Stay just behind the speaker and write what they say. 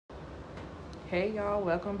Hey y'all,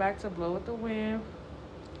 welcome back to Blow with the Wind.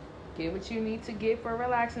 Get what you need to get for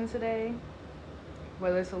relaxing today.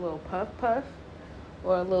 Whether it's a little puff puff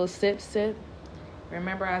or a little sip sip.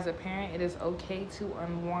 Remember, as a parent, it is okay to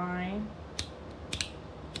unwind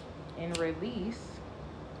and release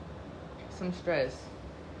some stress.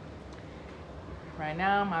 Right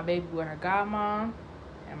now, my baby with her godmom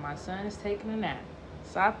and my son is taking a nap.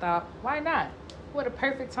 So I thought, why not? What a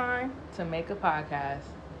perfect time to make a podcast.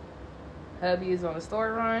 Hubby is on the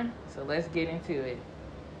store run, so let's get into it.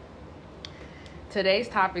 Today's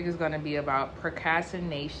topic is going to be about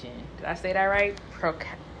procrastination. Did I say that right?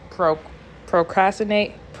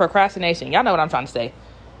 Procrastination. Y'all know what I'm trying to say.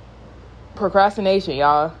 Procrastination,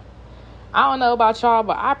 y'all. I don't know about y'all,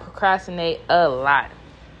 but I procrastinate a lot.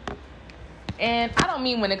 And I don't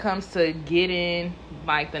mean when it comes to getting,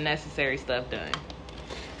 the necessary stuff done.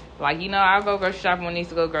 I'll go grocery shopping when I need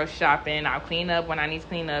to go grocery shopping. I'll clean up when I need to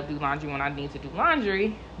clean up, do laundry when I need to do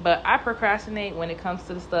laundry. But I procrastinate when it comes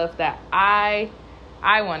to the stuff that I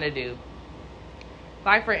want to do.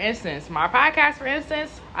 For instance, my podcast,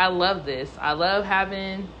 I love this. I love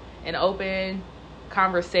having an open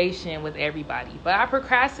conversation with everybody. But I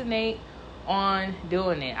procrastinate on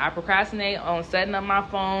doing it. I procrastinate on setting up my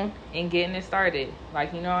phone and getting it started.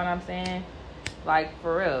 You know what I'm saying?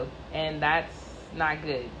 For real. And that's not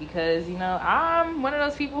good because, I'm one of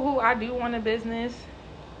those people who I do want a business.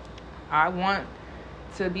 I want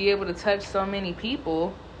to be able to touch so many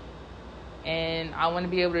people, and I want to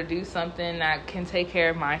be able to do something that can take care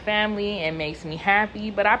of my family and makes me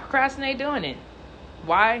happy, but I procrastinate doing it.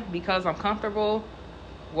 Why? Because I'm comfortable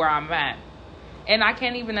where I'm at. And I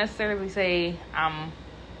can't even necessarily say I'm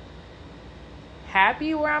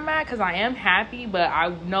happy where I'm at, because I am happy, but I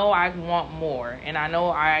know I want more, and I know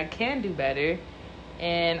I can do better,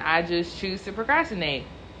 and I just choose to procrastinate.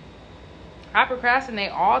 I procrastinate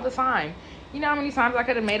all the time. You know how many times I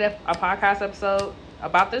could have made a podcast episode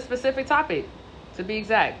about this specific topic, to be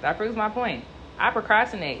exact. That proves my point. I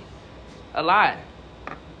procrastinate a lot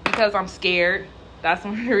because I'm scared. That's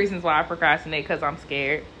one of the reasons why I procrastinate, because I'm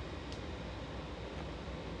scared.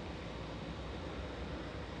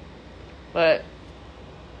 But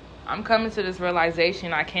I'm coming to this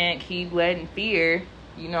realization I can't keep letting fear,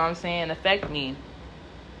 affect me.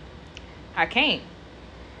 I can't.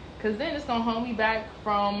 Because then it's going to hold me back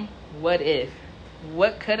from what if.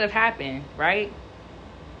 What could have happened, right?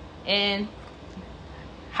 And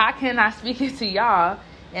how can I speak it to y'all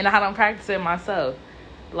and I don't practice it myself?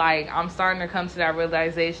 I'm starting to come to that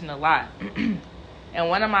realization a lot. And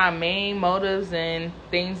one of my main motives and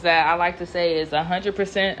things that I like to say is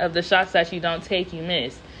 100% of the shots that you don't take, you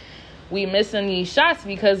miss. We missing these shots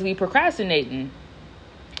because we procrastinating.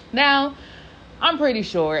 Now, I'm pretty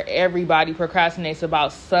sure everybody procrastinates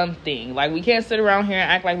about something. We can't sit around here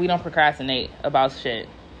and act like we don't procrastinate about shit.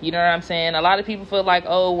 You know what I'm saying? A lot of people feel like,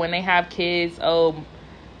 when they have kids,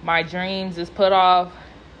 my dreams is put off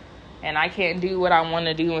and I can't do what I want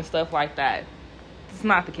to do and stuff like that. It's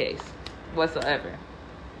not the case whatsoever.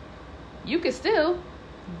 You can still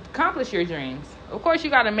accomplish your dreams. Of course, you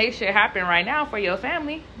got to make shit happen right now for your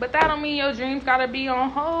family, but that don't mean your dreams got to be on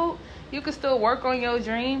hold. You can still work on your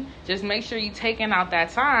dream. Just make sure you taking out that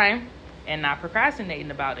time and not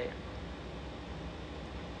procrastinating about it.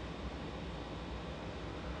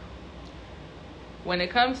 When it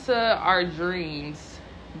comes to our dreams,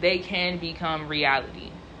 they can become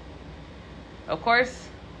reality. Of course,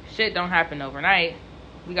 shit don't happen overnight.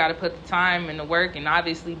 We got to put the time and the work and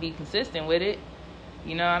obviously be consistent with it.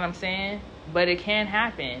 You know what I'm saying? But it can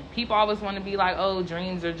happen. People always want to be like,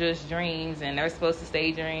 dreams are just dreams and they're supposed to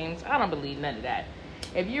stay dreams. I don't believe none of that.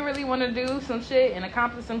 If you really want to do some shit and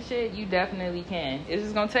accomplish some shit, you definitely can. It's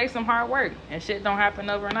just going to take some hard work, and shit don't happen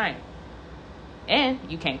overnight. And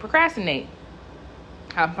you can't procrastinate.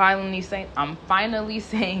 I'm finally saying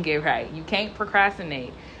it right. You can't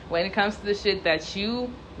procrastinate when it comes to the shit that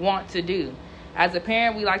you want to do. As a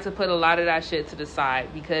parent, we like to put a lot of that shit to the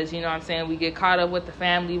side because, we get caught up with the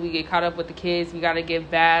family, we get caught up with the kids, we got to give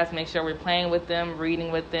baths, make sure we're playing with them,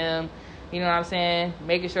 reading with them,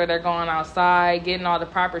 making sure they're going outside, getting all the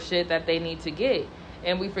proper shit that they need to get.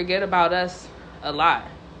 And we forget about us a lot.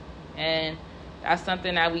 And that's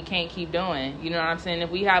something that we can't keep doing. If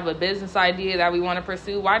we have a business idea that we want to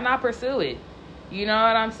pursue, why not pursue it? You know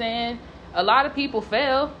what I'm saying? A lot of people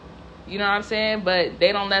fail. But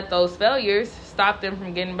they don't let those failures stop them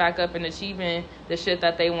from getting back up and achieving the shit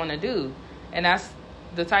that they want to do. And that's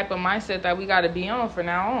the type of mindset that we got to be on from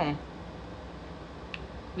now on.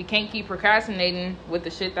 We can't keep procrastinating with the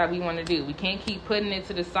shit that we want to do. We can't keep putting it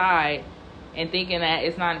to the side and thinking that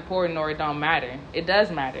it's not important or it don't matter. It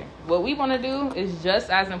does matter. What we want to do is just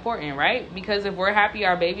as important, right? Because if we're happy,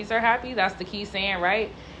 our babies are happy. That's the key saying,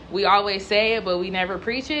 right? We always say it, but we never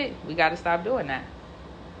preach it. We got to stop doing that.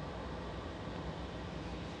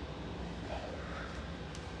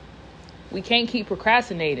 We can't keep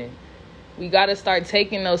procrastinating. We got to start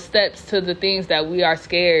taking those steps to the things that we are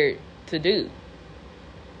scared to do.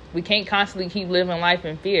 We can't constantly keep living life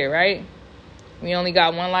in fear, right? We only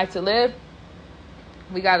got one life to live.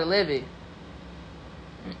 We got to live it.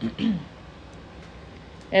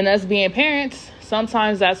 And us being parents,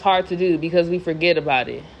 sometimes that's hard to do because we forget about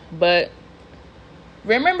it. But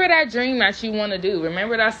remember that dream that you want to do.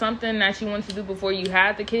 Remember that's something that you wanted to do before you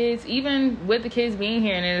had the kids. Even with the kids being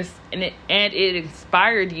here, and it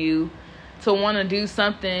inspired you to want to do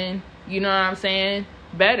something, you know what I'm saying,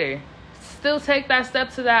 better. Still take that step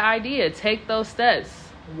to that idea. Take those steps.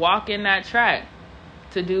 Walk in that track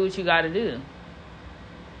to do what you got to do.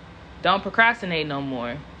 Don't procrastinate no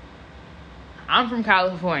more. I'm from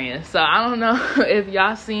California, so I don't know if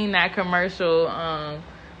y'all seen that commercial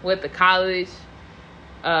with the college.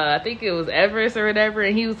 I think it was Everest or whatever,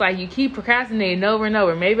 and he was like, you keep procrastinating over and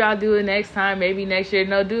over. Maybe I'll do it next time, maybe next year.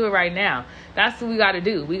 No, do it right now. That's what we got to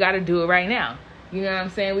do. We got to do it right now. You know what I'm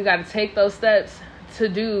saying? We got to take those steps to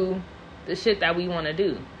do the shit that we want to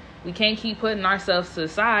do. We can't keep putting ourselves to the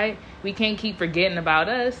side. We can't keep forgetting about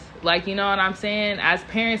us. Like, you know what I'm saying? As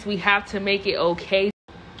parents, we have to make it okay.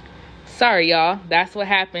 Sorry, y'all. That's what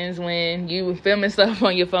happens when you filming stuff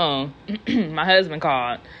on your phone. My husband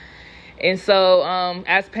called. And so,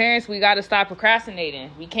 as parents, we got to stop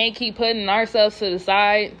procrastinating. We can't keep putting ourselves to the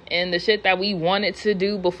side and the shit that we wanted to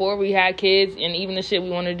do before we had kids, and even the shit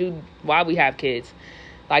we want to do while we have kids.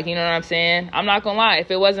 Like, you know what I'm saying? I'm not going to lie. If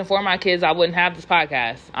it wasn't for my kids, I wouldn't have this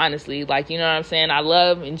podcast, honestly. Like, you know what I'm saying? I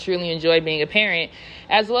love and truly enjoy being a parent.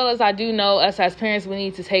 As well as I do know us as parents, we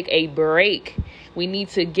need to take a break. We need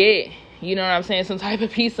to get, you know what I'm saying, some type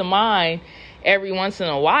of peace of mind every once in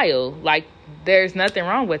a while. Like, there's nothing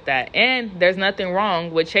wrong with that. And there's nothing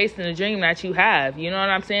wrong with chasing the dream that you have. You know what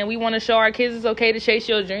I'm saying? We want to show our kids it's okay to chase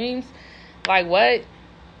your dreams. Like, what?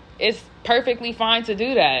 It's perfectly fine to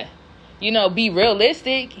do that. You know, be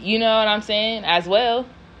realistic, you know what I'm saying, as well.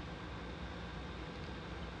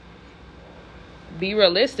 Be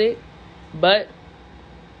realistic, but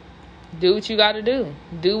do what you got to do.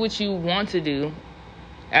 Do what you want to do,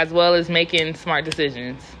 as well as making smart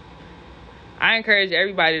decisions. I encourage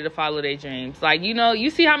everybody to follow their dreams. Like, you know,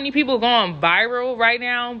 you see how many people going viral right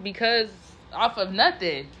now because off of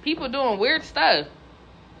nothing. People doing weird stuff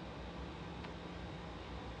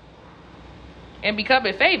and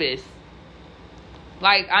becoming famous.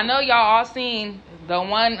 Like, I know y'all all seen the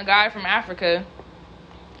one guy from Africa.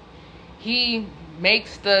 He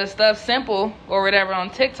makes the stuff simple or whatever on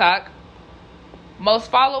TikTok. Most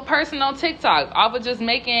followed person on TikTok. Off of just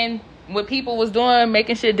making what people was doing,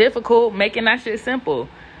 making shit difficult, making that shit simple.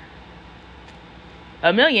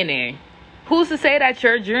 A millionaire. Who's to say that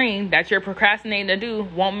your dream that you're procrastinating to do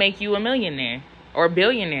won't make you a millionaire or a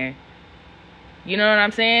billionaire? You know what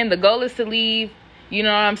I'm saying? The goal is to leave, you know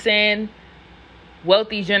what I'm saying,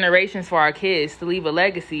 wealthy generations for our kids, to leave a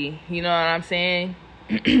legacy. You know what I'm saying?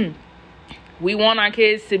 We want our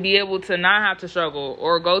kids to be able to not have to struggle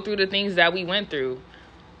or go through the things that we went through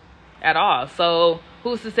at all. So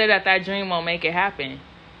who's to say that that dream won't make it happen?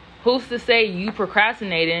 Who's to say you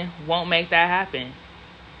procrastinating won't make that happen?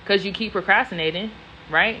 Because you keep procrastinating,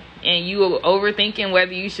 right? And you overthinking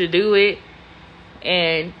whether you should do it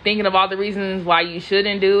and thinking of all the reasons why you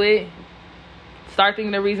shouldn't do it. Start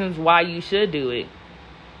thinking of reasons why you should do it.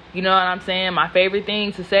 You know what I'm saying? My favorite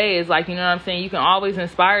thing to say is, like, you know what I'm saying, you can always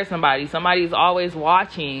inspire somebody. Somebody's always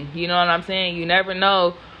watching. You know what I'm saying? You never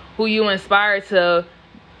know who you inspire to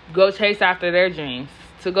go chase after their dreams,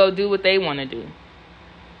 to go do what they want to do.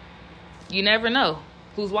 You never know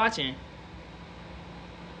who's watching.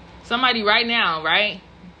 Somebody right now, right?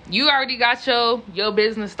 You already got your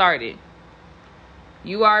business started.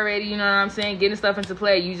 You already, you know what I'm saying, getting stuff into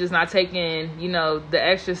play. You just not taking, you know, the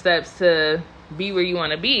extra steps to be where you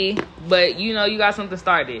want to be. But, you know, you got something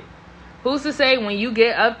started. Who's to say when you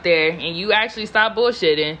get up there and you actually stop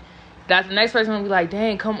bullshitting, that the next person will be like,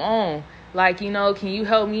 dang, come on. Like, you know, can you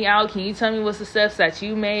help me out? Can you tell me what's the steps that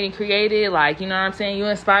you made and created? Like, you know what I'm saying? You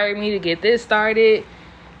inspired me to get this started.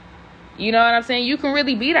 You know what I'm saying? You can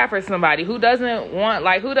really be that for somebody who doesn't want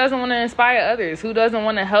to inspire others, who doesn't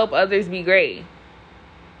want to help others be great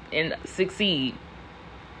and succeed.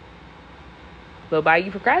 But by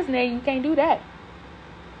you procrastinating, you can't do that.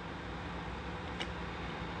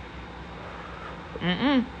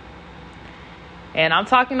 And I'm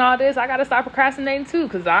talking all this, I gotta stop procrastinating too,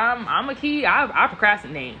 because I'm a key. I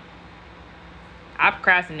procrastinate.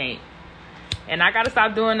 And I gotta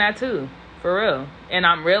stop doing that too, for real. And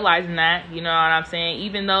I'm realizing that, you know what I'm saying?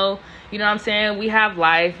 Even though, you know what I'm saying, we have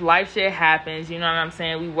life shit happens, you know what I'm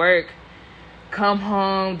saying? We work, come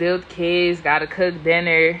home, deal with kids, gotta cook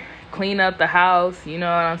dinner, clean up the house, you know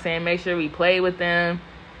what I'm saying? Make sure we play with them.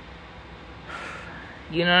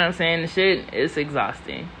 You know what I'm saying? The shit is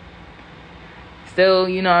exhausting. Still,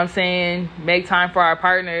 you know what I'm saying, make time for our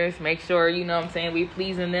partners. Make sure, you know what I'm saying, we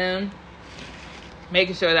pleasing them.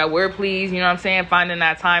 Making sure that we're pleased, you know what I'm saying, finding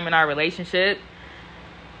that time in our relationship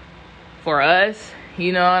for us.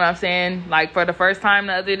 You know what I'm saying? Like, for the first time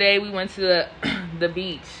the other day, we went to the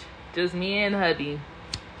beach. Just me and hubby.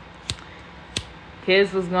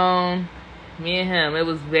 Kids was gone. Me and him. It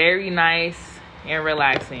was very nice and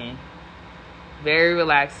relaxing. Very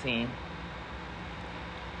relaxing.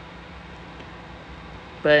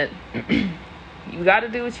 But you got to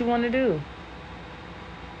do what you want to do.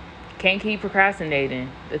 Can't keep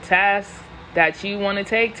procrastinating. The task that you want to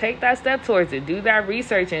take that step towards it. Do that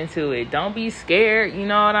research into it. Don't be scared. You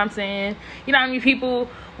know what I'm saying? You know how many people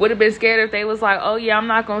would have been scared if they was like, oh yeah, I'm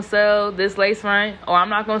not going to sell this lace front, or I'm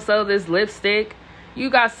not going to sell this lipstick. You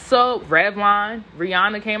got so, Revlon,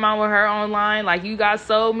 Rihanna came out with her own line. Like, you got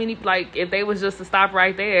so many, like, if they was just to stop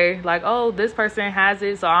right there, like, oh, this person has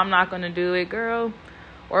it, so I'm not going to do it. Girl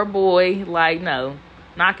or boy, like, no.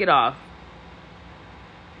 Knock it off.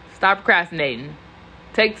 Stop procrastinating.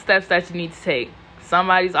 Take the steps that you need to take.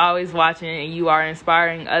 Somebody's always watching, and you are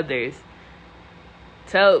inspiring others.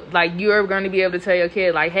 You're going to be able to tell your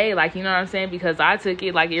kid, like, hey, like, you know what I'm saying? Because I took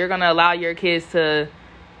it, like, you're going to allow your kids to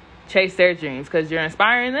chase their dreams because you're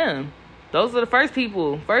inspiring them. Those are the first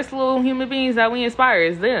little human beings that we inspire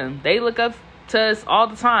is them. They look up to us all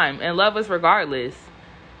the time and love us regardless.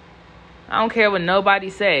 I don't care what nobody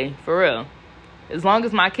say, for real. As long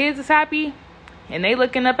as my kids is happy and they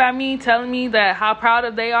looking up at me, telling me that how proud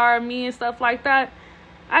of they are of me and stuff like that,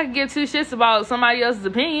 I can give two shits about somebody else's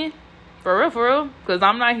opinion. For real. Because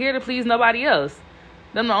I'm not here to please nobody else.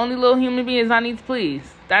 Them the only little human beings I need to please.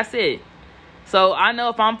 That's it. So I know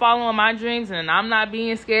if I'm following my dreams and I'm not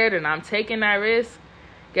being scared and I'm taking that risk,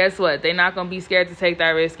 guess what? They're not going to be scared to take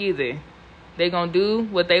that risk either. They're going to do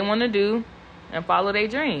what they want to do and follow their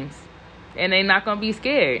dreams. And they're not going to be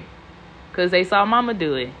scared because they saw mama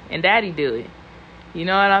do it and daddy do it. You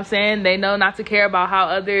know what I'm saying? They know not to care about how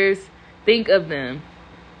others think of them,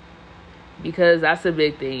 because that's a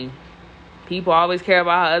big thing. People always care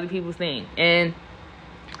about how other people think. And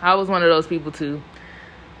I was one of those people too.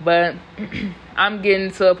 But I'm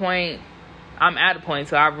at a point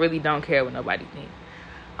so I really don't care what nobody thinks.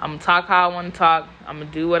 I'm going to talk how I want to talk. I'm going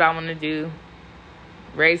to do what I want to do.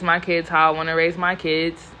 Raise my kids how I want to raise my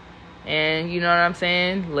kids. And you know what I'm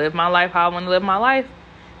saying? Live my life how I want to live my life.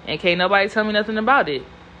 And can't nobody tell me nothing about it.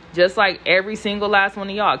 Just like every single last one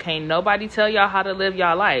of y'all. Can't nobody tell y'all how to live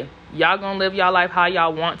y'all life. Y'all gonna live y'all life how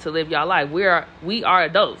y'all want to live y'all life. We are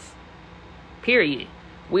adults. Period.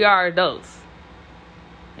 We are adults.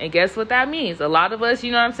 And guess what that means? A lot of us,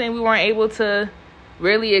 you know what I'm saying, we weren't able to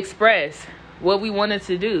really express what we wanted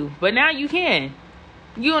to do. But now you can.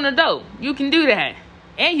 You an adult. You can do that.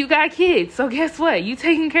 And you got kids. So guess what? You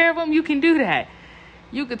taking care of them, you can do that.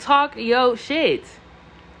 You can talk your shit.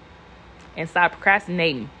 And stop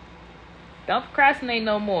procrastinating. Don't procrastinate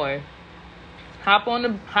no more. Hop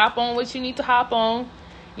on what you need to hop on.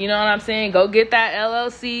 You know what I'm saying? Go get that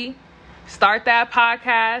LLC. Start that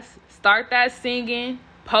podcast. Start that singing.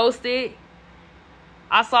 Post it.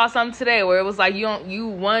 I saw something today where it was like you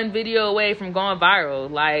one video away from going viral.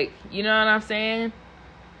 Like, you know what I'm saying?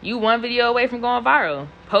 You one video away from going viral.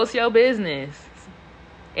 Post your business.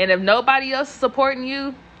 And if nobody else is supporting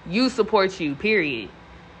you, you support you, period.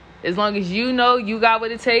 As long as you know you got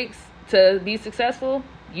what it takes to be successful,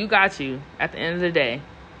 you got you at the end of the day.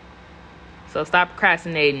 So stop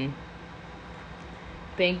procrastinating.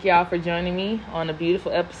 Thank y'all for joining me on a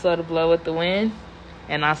beautiful episode of Blow with the Wind.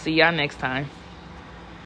 And I'll see y'all next time.